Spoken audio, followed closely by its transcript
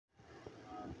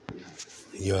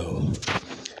Yo,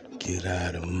 get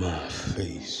out of my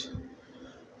face.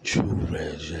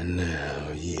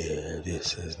 Tru'Riginale, yeah,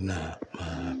 this is not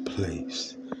my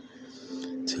place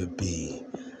to be.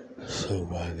 So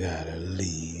I gotta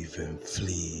leave and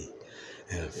flee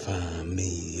and find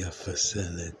me a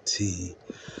facility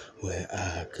where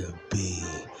I could be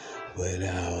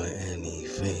without any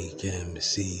fake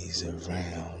MCs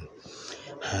around.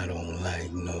 I don't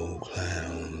like no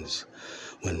clowns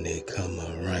when they come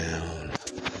around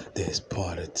this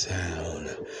part of town,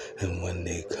 and when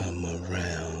they come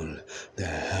around the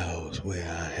house where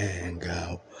I hang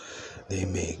out, they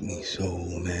make me so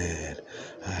mad.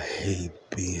 I hate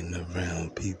being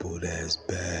around people that's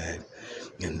bad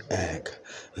and act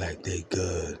like they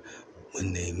good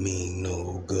when they mean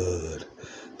no good.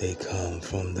 They come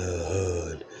from the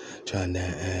hood, trying to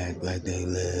act like they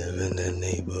live in the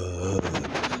neighborhood,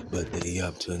 but they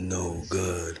up to no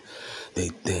good. They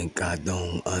think I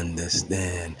don't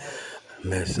understand,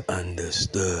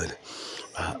 misunderstood.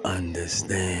 I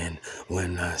understand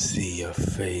when I see a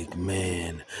fake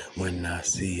man, when I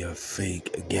see a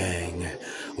fake gang,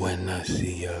 when I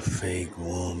see a fake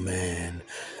woman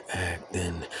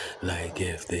acting like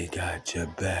if they got your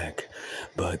back,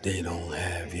 but they don't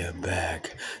have your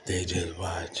back. They just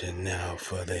watching out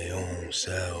for their own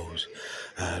selves.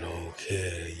 I don't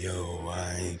care, yo,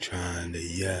 I ain't trying to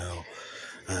yell.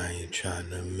 I ain't trying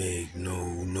to make no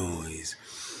noise.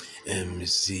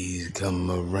 MCs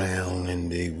come around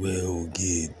and they will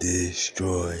get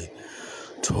destroyed,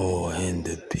 tore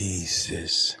into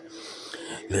pieces.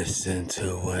 Listen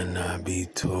to when I be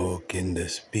talking the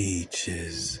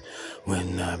speeches.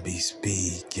 When I be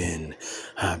speaking,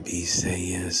 I be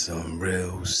saying some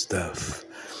real stuff.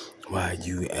 Why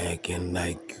you acting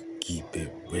like you keep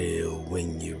it real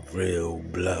when you real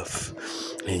bluff?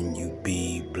 And you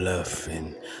be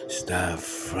bluffing, stop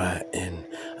fronting.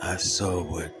 I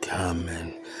saw it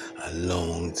coming a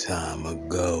long time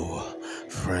ago.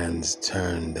 Friends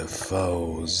turn to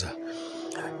foes,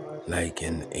 like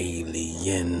an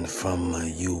alien from a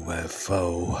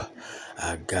UFO.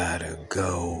 I gotta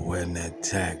go and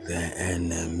attack the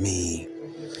enemy.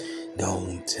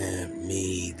 Don't tempt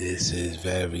me, this is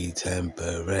very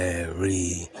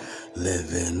temporary.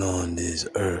 Living on this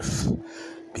earth.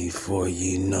 Before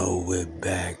you know it,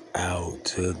 back out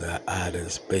to the outer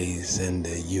space in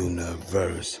the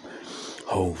universe.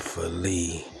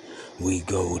 Hopefully, we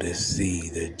go to see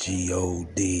the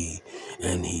God,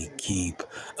 and he keep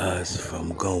us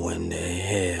from going to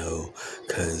hell,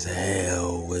 'cause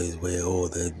hell is where all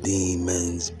the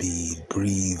demons be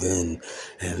breathing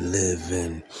and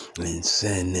living and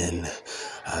sinning.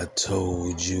 I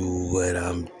told you what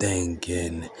I'm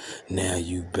thinking, now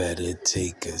you better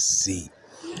take a seat.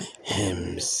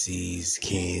 MCs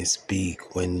can't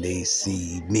speak when they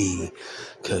see me,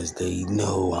 'cause they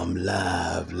know I'm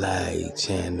live like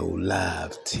Channel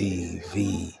Live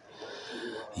TV.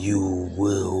 You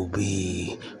will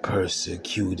be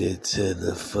persecuted to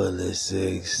the fullest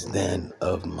extent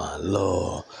of my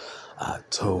law. I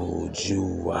told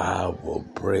you I will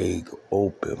break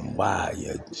open wide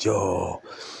your jaw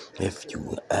if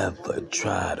you ever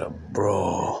try to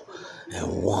brawl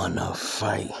and wanna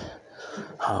fight.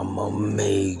 I'ma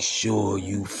make sure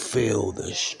you feel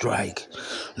the strike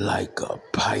like a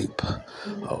pipe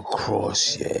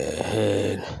across your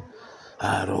head.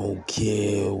 I don't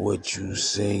care what you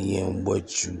say and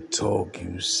what you talk,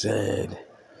 you said.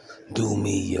 Do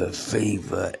me a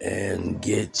favor and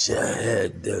get your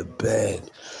head to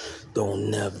bed.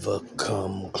 Don't never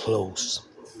come close.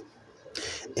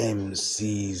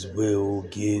 MCs will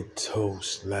get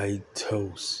toast like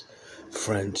toast,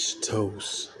 French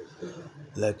toast.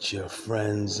 Let your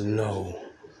friends know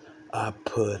I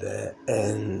put an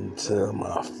end to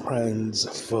my friends'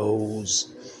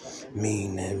 foes,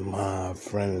 meaning my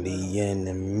friendly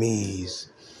enemies.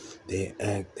 They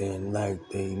acting like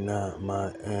they not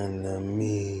my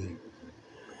enemy.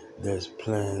 There's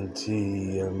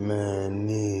plenty of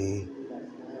money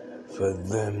for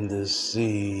them to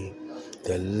see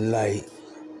the light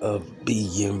of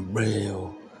being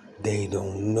real. They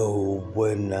don't know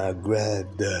when I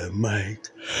grab the mic.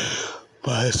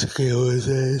 My skills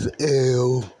is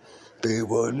ill. They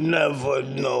will never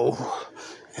know.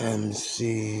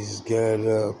 MCs, get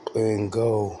up and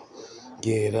go.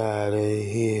 Get out of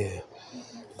here.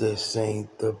 This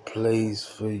ain't the place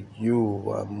for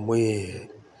you. I'm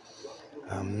weird.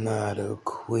 I'm not a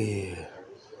queer.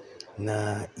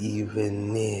 Not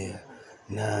even near.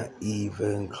 Not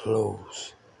even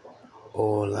close.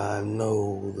 All I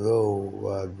know,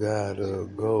 though, I gotta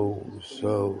go,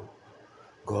 so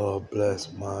God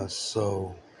bless my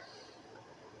soul.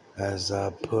 as I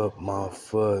put my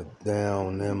foot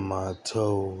down in my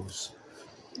toes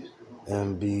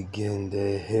and begin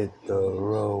to hit the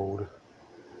road.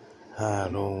 I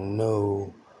don't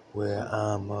know where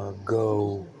I'ma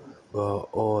go, but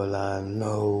all I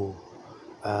know,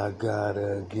 I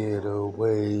gotta get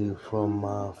away from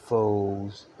my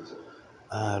foes.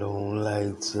 I don't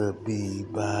like to be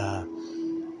by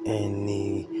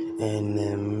any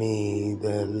enemy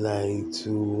that like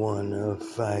to wanna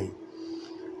fight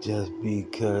just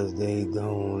because they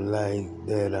don't like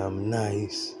that I'm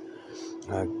nice.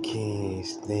 I can't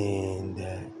stand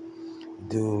that.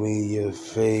 Do me a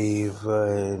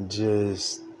favor and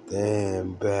just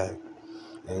stand back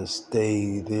and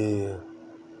stay there.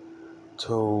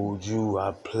 Told you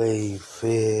I play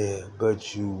fair,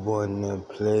 but you wanna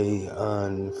play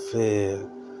unfair,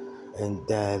 and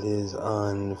that is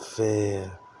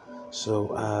unfair.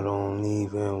 So I don't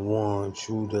even want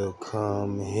you to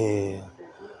come here.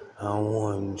 I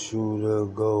want you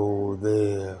to go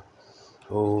there,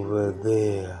 over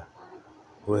there,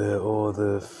 where all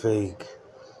the fake,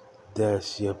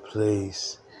 that's your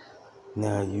place.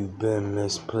 Now you've been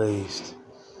misplaced.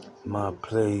 My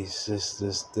place is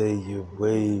to stay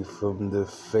away from the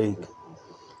fake,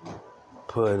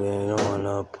 putting on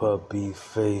a puppy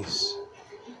face,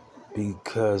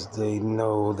 because they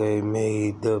know they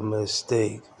made the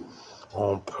mistake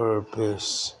on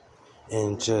purpose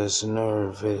and just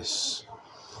nervous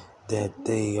that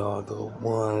they are the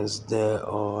ones that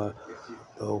are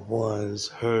the ones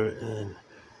hurting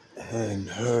and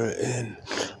hurting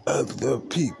other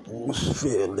people's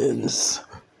feelings.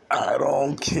 I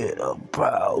don't care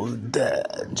about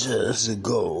that, just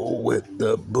go with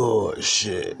the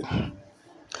bullshit.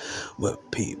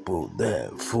 With people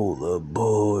that full of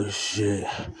bullshit,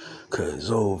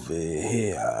 'cause over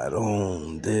here I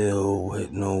don't deal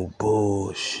with no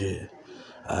bullshit.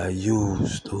 I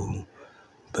used to,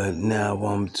 but now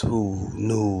I'm too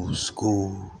new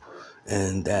school,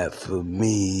 and that for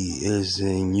me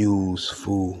isn't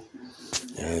useful.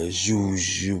 As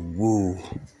usual,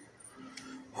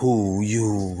 who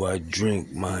you, I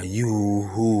drink my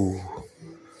yoo-hoo,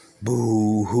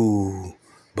 boo-hoo,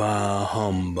 by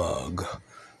humbug.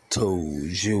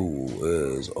 Told you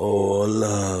is all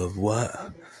love,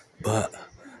 what? But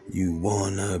you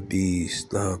wanna be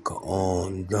stuck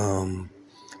on dumb,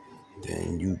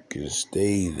 then you can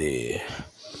stay there.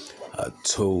 I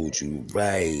told you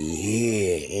right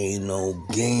here, ain't no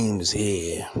games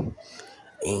here,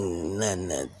 ain't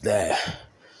none of that.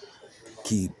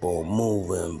 Keep on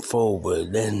moving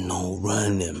forward and no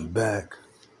running back.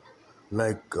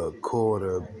 Like a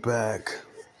quarterback,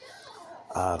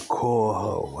 I call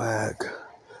her whack,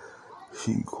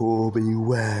 she call me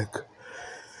whack.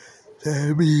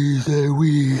 That means that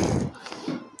we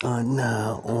are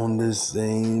not on the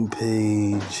same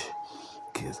page,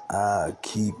 'cause I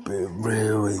keep it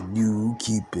real and you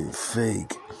keep it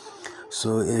fake.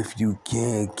 So if you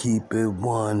can't keep it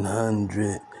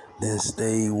 100, then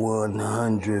stay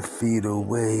 100 feet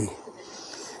away,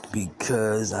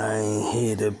 because I ain't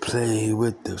here to play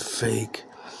with the fake.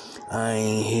 I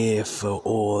ain't here for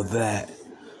all that.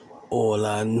 All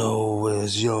I know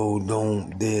is, yo,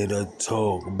 don't dare to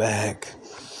talk back,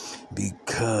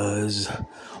 because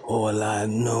all I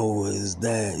know is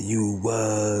that you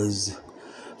was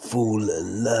full of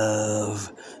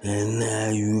love and now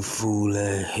you full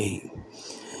of hate.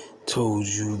 Told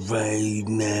you right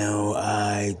now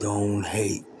I don't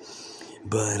hate,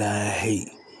 but I hate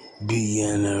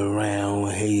being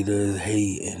around haters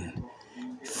hating,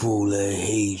 full of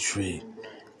hatred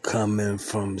coming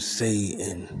from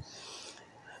Satan.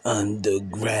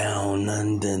 Underground,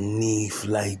 underneath,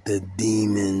 like the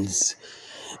demons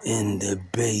in the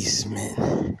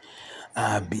basement,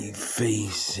 I be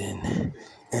facing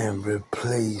and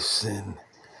replacing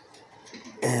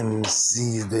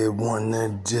MCs that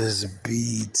wanna just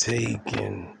be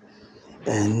taken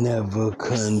and never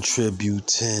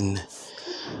contributing.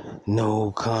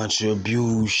 No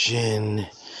contribution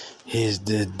is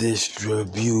the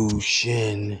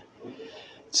distribution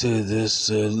to the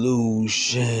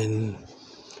solution.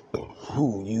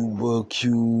 Who you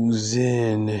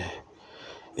accusing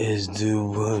is the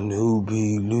one who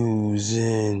be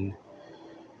losing.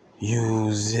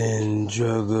 Using,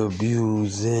 drug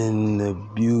abusing,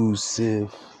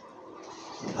 abusive.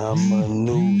 I'm a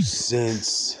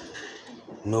nuisance.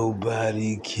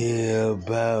 Nobody care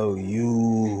about you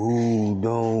who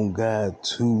don't got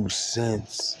 2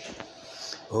 cents.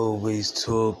 Always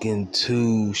talking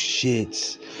 2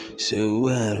 shits, so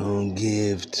I don't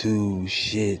give 2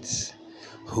 shits.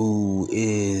 Who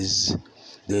is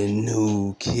the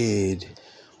new kid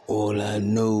All I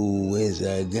know is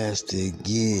I got to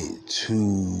get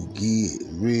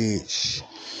rich.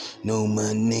 No,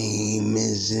 my name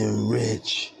isn't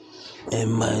Rich,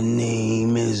 and my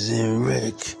name isn't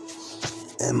Rick,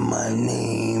 and my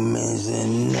name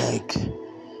isn't Nick.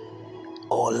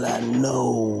 All I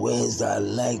know is I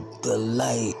like to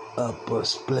light up a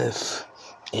spliff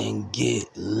and get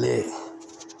lit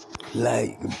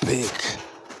like Bic,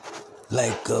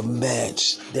 like a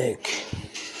matchstick.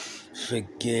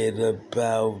 Forget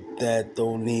about that,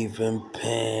 don't even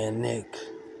panic.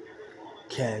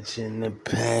 Catching a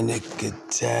panic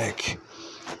attack.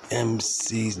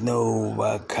 MCs know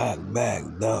I cock back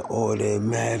the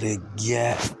automatic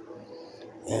gap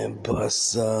and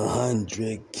bust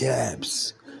 100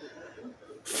 caps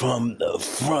from the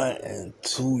front and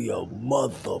to your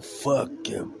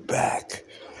motherfucking back,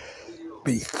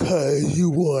 because you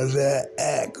wanna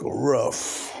act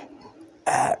rough,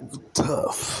 act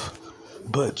tough,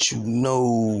 but you know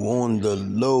on the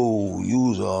low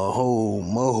you's a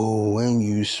homo and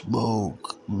you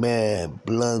smoke mad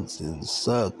blunts and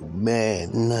suck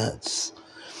mad nuts.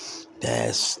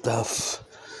 That stuff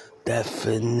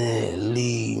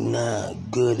definitely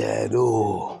not good at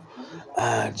all.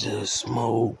 I just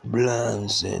smoke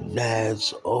blunts and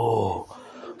that's all,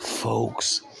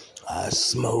 folks. I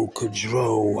smoke a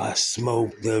dro, I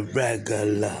smoke the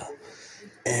regular.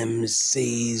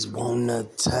 MCs wanna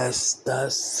test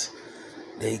us,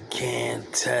 they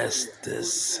can't test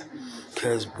us,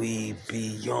 'cause we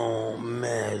beyond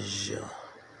measure.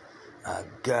 I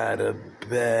got a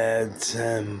bad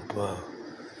temper.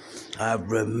 I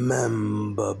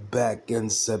remember back in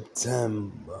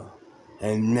September,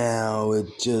 and now it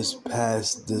just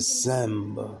passed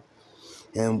December,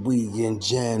 and we in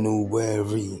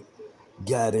January.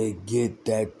 Gotta get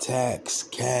that tax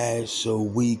cash so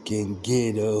we can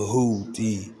get a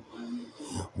hoodie.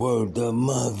 Word to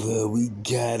mother, we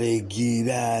gotta get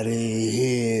out of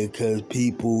here, 'cause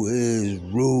people is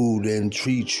rude and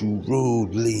treat you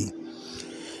rudely.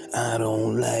 I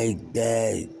don't like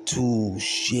that, two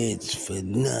shits for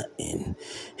nothing.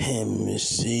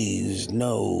 MCs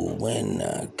know when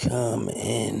I come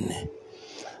in,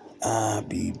 I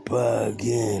be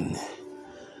bugging.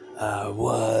 I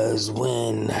was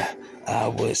when I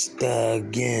was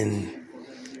thugging.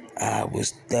 I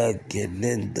was thugging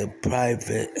in the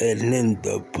private and in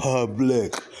the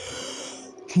public.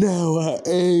 Now I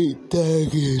ain't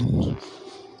thugging.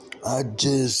 I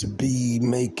just be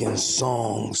making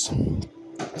songs.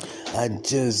 I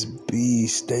just be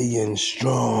staying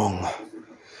strong.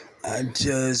 I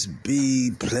just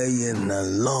be playing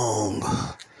along.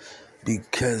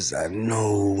 Because I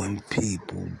know when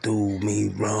people do me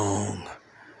wrong,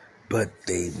 but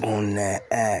they wanna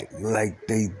act like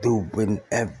they doing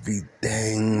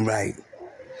everything right.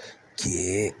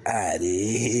 Get out of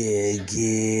here,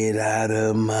 get out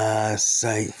of my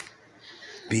sight,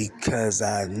 because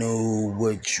I know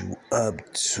what you up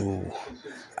to.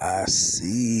 I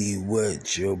see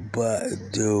what your butt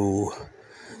do.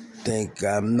 Think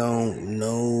I don't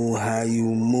know how you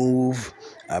move?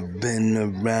 I've been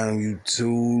around you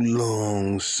too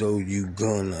long, so you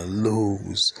gonna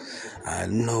lose. I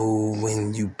know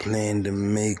when you plan to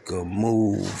make a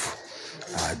move.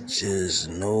 I just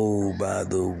know by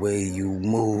the way you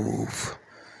move.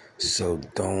 So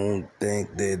don't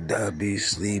think that I be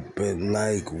sleeping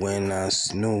like when I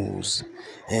snooze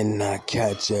and I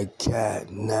catch a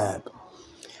cat nap.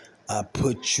 I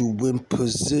put you in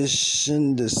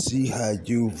position to see how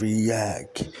you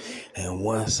react. And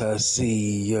once I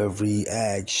see your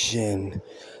reaction,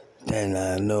 then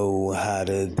I know how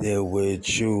to deal with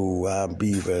you. I'll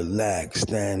be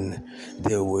relaxed and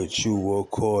deal with you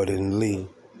accordingly.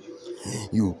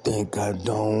 You think I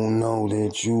don't know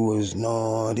that you is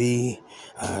naughty?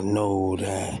 I know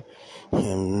that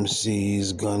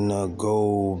MC's gonna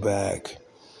go back.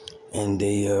 And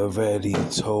they already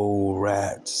told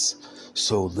rats,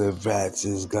 so the rats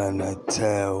is gonna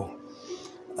tell.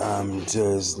 I'm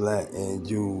just letting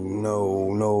you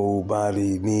know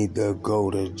nobody need to go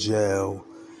to jail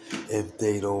if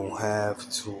they don't have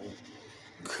to.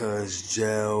 'Cause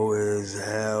jail is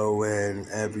hell and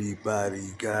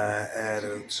everybody got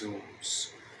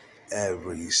attitudes.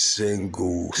 Every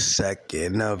single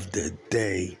second of the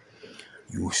day,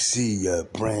 you see a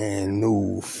brand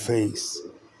new face.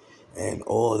 And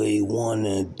all they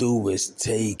wanna do is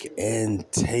take and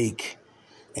take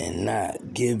and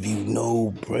not give you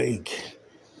no break.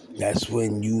 That's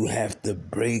when you have to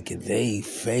break they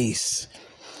face.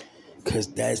 'Cause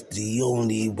that's the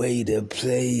only way to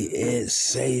play it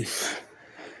safe.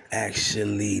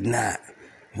 Actually not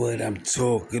what I'm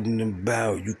talking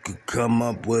about. You could come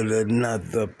up with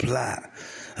another plot.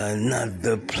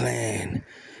 another plan.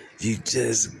 You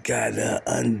just gotta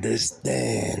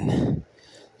understand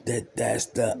that that's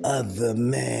the other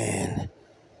man.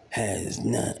 Has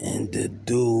nothing to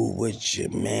do with you,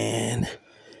 man.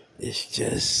 It's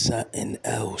just something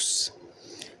else.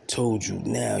 Told you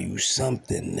now you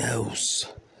something else.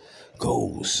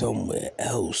 Go somewhere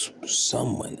else,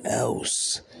 someone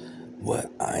else.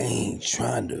 What I ain't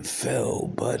trying to fail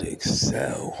but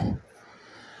excel.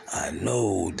 I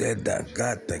know that I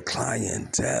got the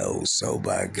clientele, so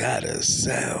I gotta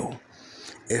sell.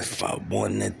 If I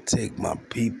wanna take my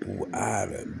people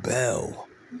out of bail,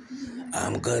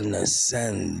 I'm gonna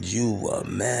send you a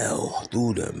mail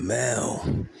through the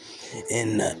mail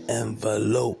in an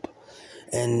envelope,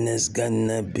 and there's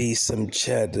gonna be some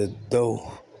cheddar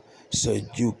dough, so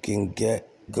you can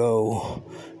go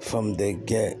from the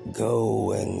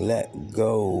get-go and let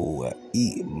go.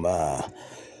 Eat my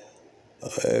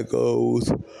egos,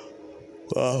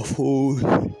 my food.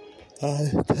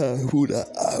 I tell you the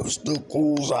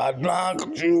obstacles, I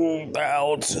knocked you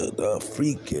down to the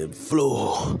freaking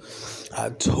floor. I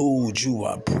told you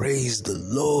I praise the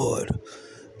Lord,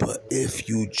 but if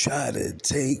you try to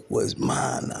take what's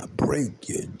mine, I break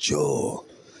your jaw.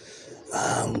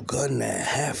 I'm gonna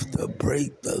have to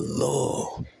break the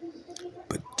law,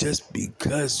 but just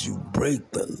because you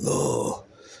break the law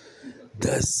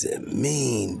doesn't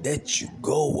mean that you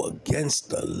go against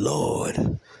the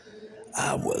Lord.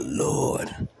 Our Lord,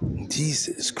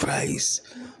 Jesus Christ,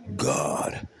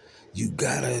 God. You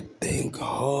gotta think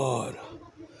hard.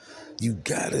 You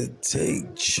gotta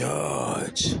take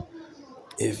charge.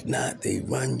 If not, they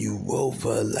run you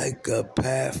over like a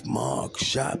path-marked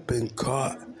shopping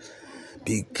cart,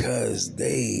 because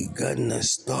they gonna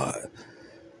start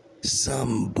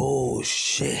some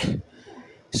bullshit.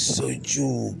 So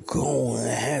you gonna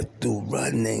have to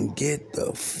run and get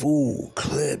the full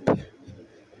clip.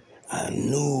 I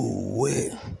knew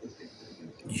it.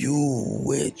 You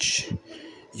witch,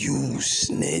 you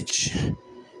snitch,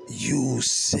 you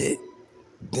sit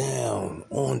down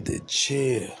on the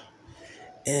chair.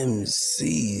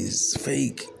 MCs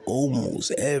fake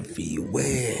almost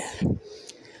everywhere.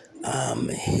 I'm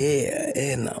here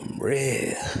and I'm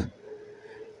rare,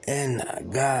 and I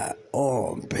got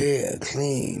on pair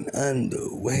clean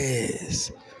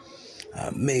underwears. I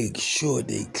make sure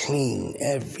they clean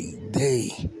every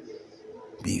day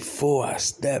before I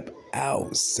step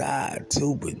outside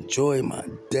to enjoy my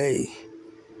day.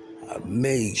 I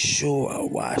make sure I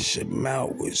wash them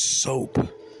out with soap.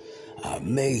 I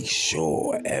make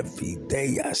sure every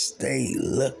day I stay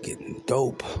looking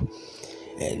dope.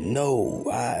 And no,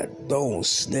 I don't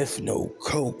sniff no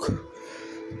coke,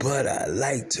 but I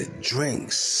like to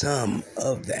drink some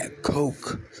of that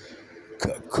Coca-Cola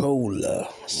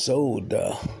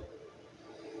soda.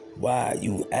 Why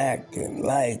you acting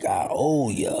like I owe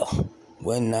ya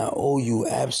when I owe you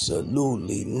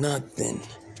absolutely nothing?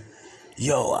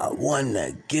 Yo, I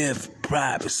wanna give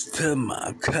props to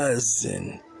my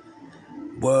cousin.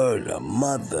 Word of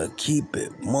mother, keep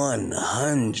it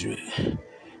 100.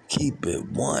 Keep it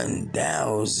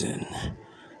 1,000.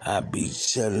 I be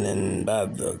chillin' by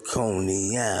the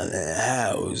Coney Island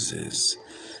houses.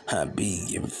 I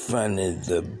be in front of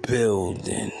the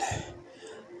building,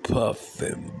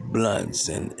 puffin' blunts,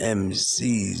 and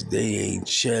MCs, they ain't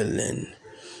chillin',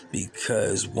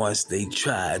 because once they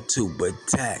try to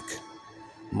attack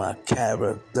my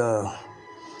character,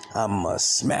 I'ma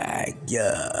smack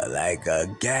ya like a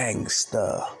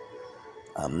gangster.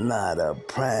 I'm not a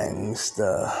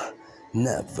prankster,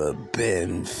 never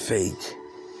been fake.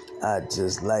 I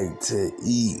just like to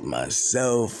eat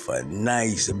myself a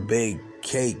nice big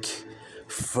cake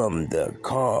from the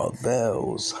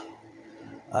Carvels.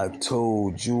 I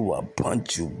told you I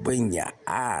punch you in your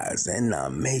eyes and I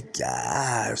make your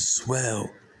eyes swell.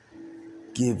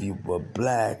 Give you a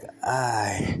black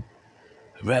eye.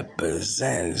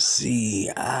 Represent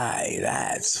CI,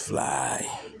 that's fly.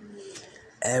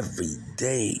 Every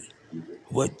day,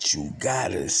 what you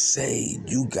gotta say,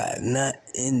 you got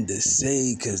nothing to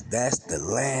say, 'cause that's the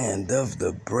land of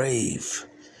the brave.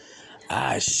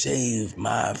 I shave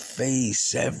my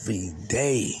face every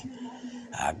day.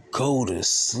 I go to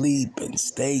sleep and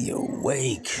stay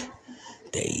awake.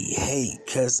 They hate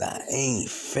 'cause I ain't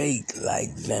fake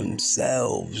like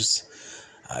themselves.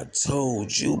 I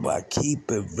told you I keep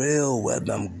it real,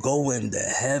 whether I'm going to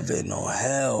heaven or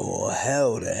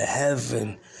hell to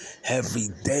heaven. Every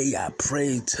day I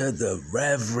pray to the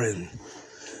Reverend.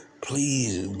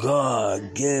 Please,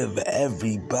 God, give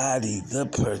everybody the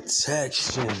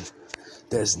protection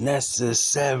that's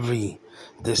necessary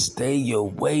to stay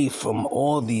away from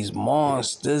all these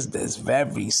monsters that's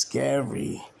very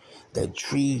scary. that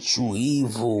treat you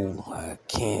evil. I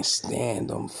can't stand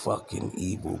them fucking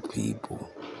evil people.